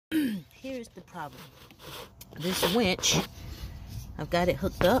here's the problem. This winch, I've got it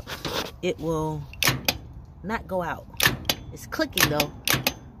hooked up. It will not go out. It's clicking though.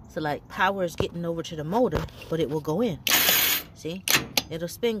 So like power is getting over to the motor, but it will go in. See? It'll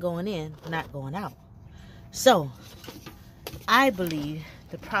spin going in, not going out. So I believe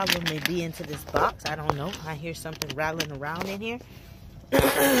the problem may be into this box. I don't know. I hear something rattling around in here.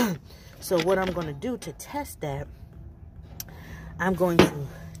 So what I'm going to do to test that, I'm going to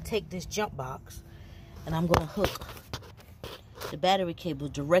take this jump box and I'm going to hook the battery cable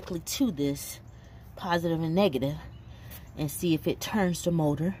directly to this positive and negative and see if it turns the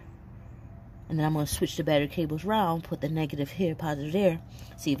motor. And then I'm going to switch the battery cables around, put the negative here, positive there,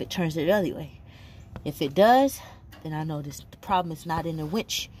 see if it turns it the other way. If it does, then I know the problem is not in the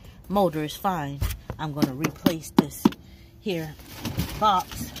winch motor, is fine. I'm going to replace this here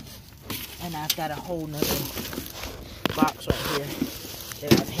box, and I've got a whole nother box right here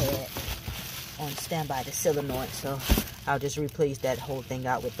that I've had on standby, the solenoid, so I'll just replace that whole thing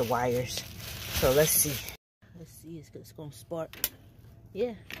out with the wires. So let's see. Let's see, it's going to spark.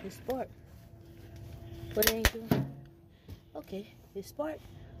 Yeah, it sparked. But it ain't doing, okay, it sparked,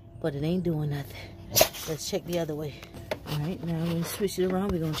 but it ain't doing nothing. Let's check the other way. All right, now I'm gonna switch it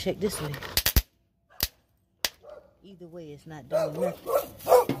around. We're gonna check this way. Either way, it's not doing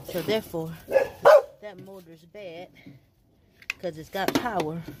nothing. So therefore, that motor's bad because it's got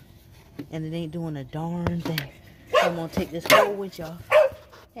power and it ain't doing a darn thing. So I'm gonna take this whole winch off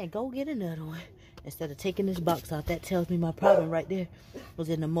and go get another one. Instead of taking this box off, that tells me my problem right there was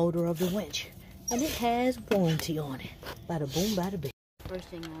in the motor of the winch. And it has warranty on it. Bada boom, bada bing. First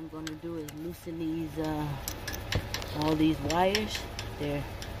thing I'm going to do is loosen these, all these wires. They're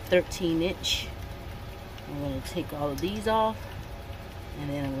 13-inch. I'm going to take all of these off. And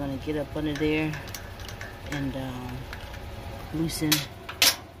then I'm going to get up under there and loosen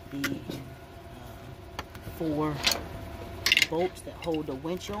the 4 bolts that hold the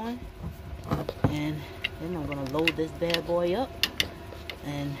winch on. And then I'm going to load this bad boy up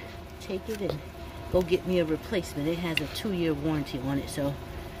and take it and go get me a replacement. It has a 2-year warranty on it, so,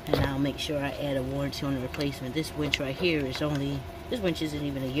 and I'll make sure I add a warranty on the replacement. This winch right here is only, this winch isn't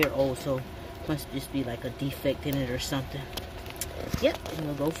even a year old, so must just be like a defect in it or something. Yep, and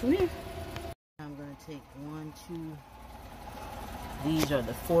we'll go from there. I'm gonna take 1, 2, these are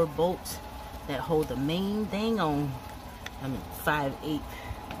the 4 bolts that hold the main thing on. I mean 5/8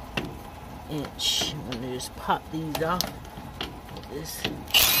 inch. I'm gonna just pop these off with this.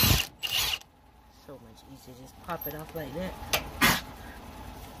 So much easier, just pop it off like that,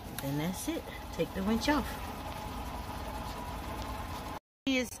 and then that's it. Take the winch off.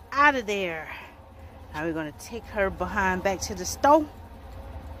 She is out of there. Now we're gonna take her behind back to the store,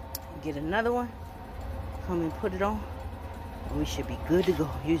 get another one, come and put it on, and we should be good to go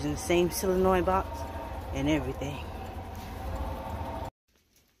using the same solenoid box and everything.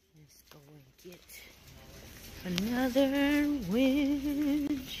 Let's go and get another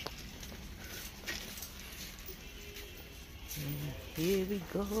winch. Here we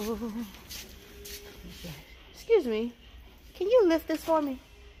go. Excuse me. Can you lift this for me?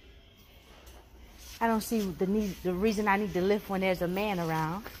 I don't see the reason I need to lift when there's a man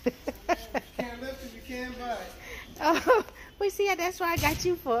around. You can't lift it, you can't buy it. Oh, we see, that's what I got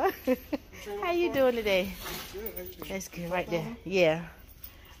you for. How you doing today? Good. How you doing? That's good right there. Yeah.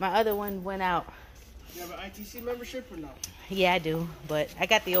 My other one went out. You have an ITC membership or no? Yeah, I do. But I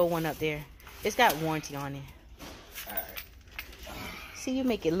got the old one up there. It's got warranty on it. Alright. See, you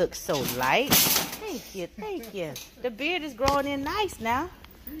make it look so light. Thank you, thank you. The beard is growing in nice now.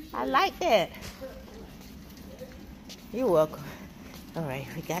 I like that. You're welcome. All right,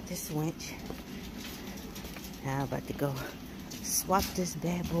 we got this winch. Now I'm about to go swap this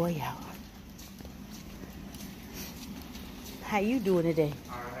bad boy out. How you doing today?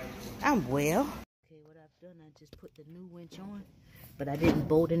 All right. I'm well. Okay, what I've done, I just put the new winch on, but I didn't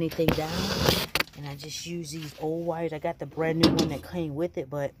bolt anything down. And I just use these old wires. I got the brand new one that came with it,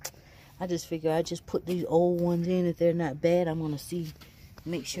 but I just figure I just put these old ones in. If they're not bad, I'm gonna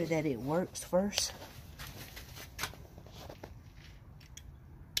make sure that it works first.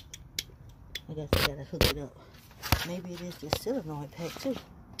 I guess I gotta hook it up. Maybe it is the solenoid pack too,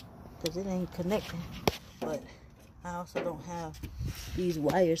 because it ain't connecting. But I also don't have these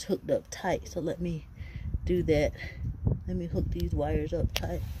wires hooked up tight, so let me do that. Let me hook these wires up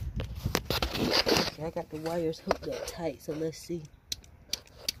tight. Okay, I got the wires hooked up tight, so let's see.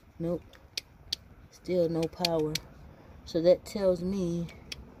 Nope, still no power. So that tells me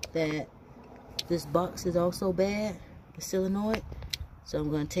that this box is also bad, the solenoid. So I'm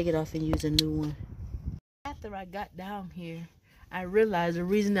going to take it off and use a new one. After I got down here, I realized the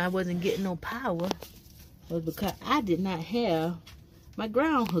reason I wasn't getting no power was because I did not have my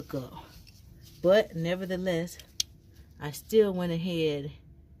ground hookup. But nevertheless, I still went ahead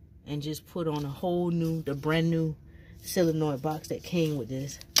and just put on the brand new solenoid box that came with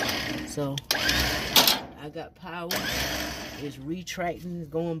this. So I got power. It's retracting,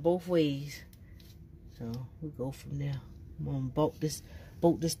 going both ways. So we go from there. I'm gonna bolt this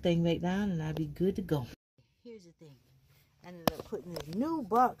thing right down and I'll be good to go. Here's the thing. I ended up putting this new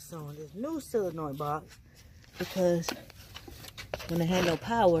box on, this new solenoid box, because when I had no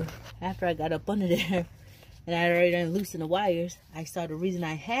power, after I got up under there and I already done loosened the wires, I saw the reason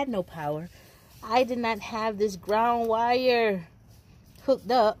I had no power. I did not have this ground wire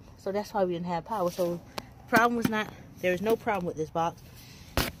hooked up, so that's why we didn't have power. So the problem was not, there was no problem with this box.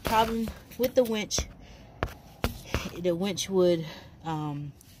 Problem with the winch would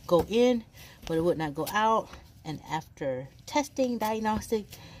go in, but it would not go out. And after testing, diagnostic,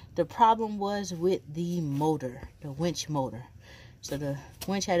 the problem was with the motor, the winch motor. So the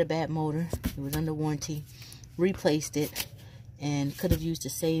winch had a bad motor. It was under warranty. Replaced it and could have used the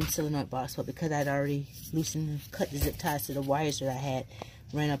same solenoid box, but because I'd already loosened and cut the zip ties to the wires that I had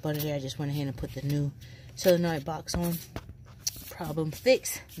ran up under there, I just went ahead and put the new solenoid box on. Problem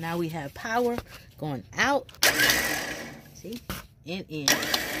fixed. Now we have power going out. See? In and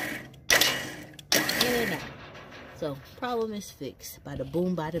out. So problem is fixed. Bada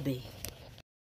boom, bada bing.